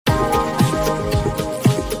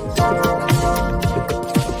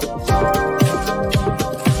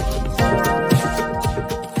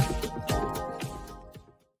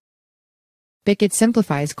Bitget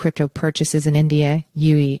Simplifies crypto purchases in India,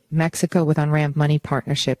 UAE, Mexico with OnRamp money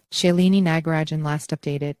partnership. Shalini Nagarajan last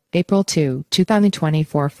updated, April 2,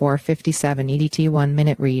 2024 4:57 EDT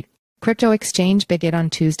 1-minute read. Crypto exchange Bitget on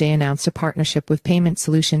Tuesday announced a partnership with payment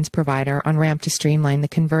solutions provider OnRamp to streamline the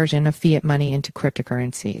conversion of fiat money into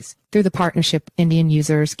cryptocurrencies. Through the partnership, Indian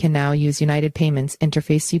users can now use United Payments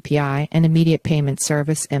Interface UPI and Immediate Payment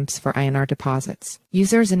Service IMPS for INR deposits.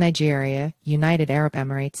 Users in Nigeria, United Arab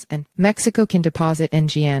Emirates, and Mexico can deposit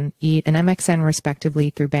NGN, EAT, and MXN respectively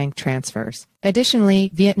through bank transfers. Additionally,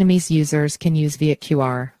 Vietnamese users can use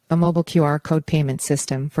VietQR, a mobile QR code payment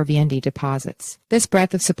system for VND deposits. This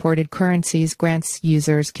breadth of supported currencies grants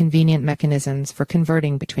users convenient mechanisms for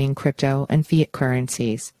converting between crypto and fiat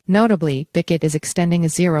currencies. Notably, Bitget is extending a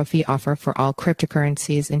zero-fee offer for all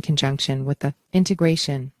cryptocurrencies in conjunction with the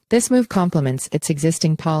integration. This move complements its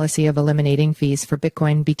existing policy of eliminating fees for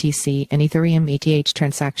Bitcoin BTC and Ethereum ETH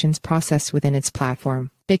transactions processed within its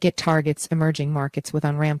platform. Bitget targets emerging markets with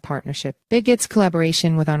OnRamp partnership. Bitget's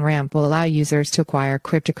collaboration with OnRamp will allow users to acquire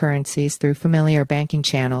cryptocurrencies through familiar banking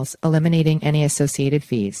channels, eliminating any associated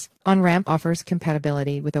fees. OnRamp offers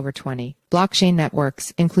compatibility with over 20 blockchain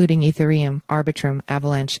networks, including Ethereum, Arbitrum,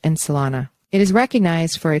 Avalanche, and Solana. It is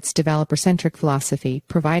recognized for its developer-centric philosophy,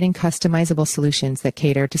 providing customizable solutions that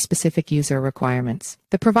cater to specific user requirements.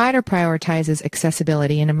 The provider prioritizes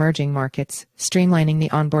accessibility in emerging markets, streamlining the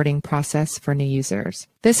onboarding process for new users.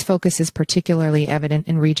 This focus is particularly evident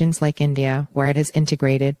in regions like India, where it has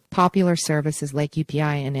integrated popular services like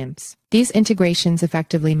UPI and IMPS. These integrations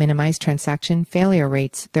effectively minimize transaction failure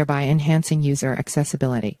rates, thereby enhancing user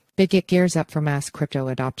accessibility. Bitget gears up for mass crypto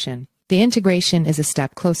adoption. The integration is a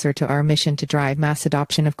step closer to our mission to drive mass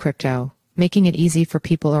adoption of crypto, making it easy for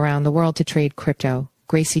people around the world to trade crypto,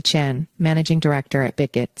 Gracie Chen, managing director at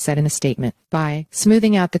Bitget, said in a statement. By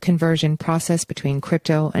smoothing out the conversion process between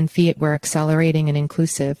crypto and fiat, we're accelerating an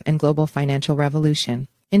inclusive and global financial revolution.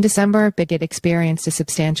 In December, Bitget experienced a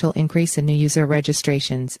substantial increase in new user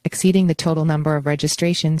registrations, exceeding the total number of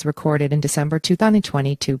registrations recorded in December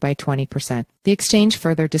 2022 by 20%. The exchange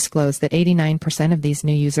further disclosed that 89% of these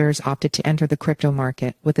new users opted to enter the crypto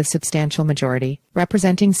market, with a substantial majority,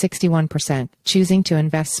 representing 61%, choosing to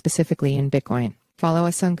invest specifically in Bitcoin. Follow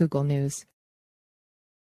us on Google News.